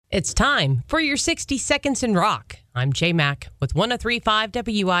It's time for your 60 Seconds in Rock. I'm J Mac with 103.5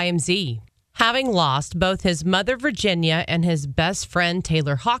 WIMZ. Having lost both his mother, Virginia, and his best friend,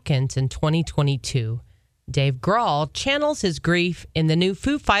 Taylor Hawkins, in 2022, Dave Grohl channels his grief in the new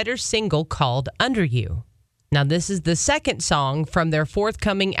Foo Fighters single called Under You. Now, this is the second song from their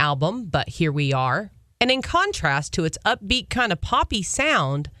forthcoming album, But Here We Are. And in contrast to its upbeat kind of poppy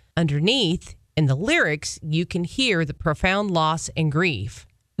sound, underneath, in the lyrics, you can hear the profound loss and grief.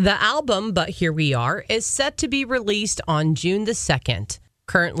 The album, But Here We Are, is set to be released on June the 2nd.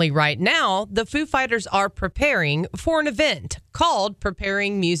 Currently, right now, the Foo Fighters are preparing for an event called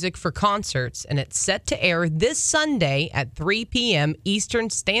Preparing Music for Concerts, and it's set to air this Sunday at 3 p.m.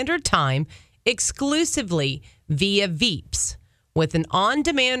 Eastern Standard Time exclusively via Veeps, with an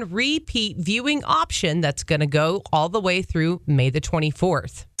on-demand repeat viewing option that's going to go all the way through May the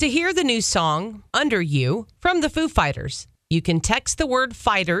 24th. To hear the new song, Under You, from the Foo Fighters, you can text the word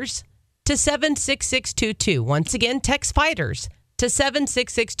FIGHTERS to 76622. Once again, text FIGHTERS to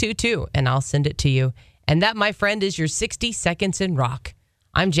 76622, and I'll send it to you. And that, my friend, is your 60 Seconds in Rock.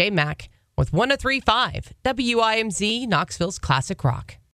 I'm J Mac with 103.5 WIMZ, Knoxville's Classic Rock.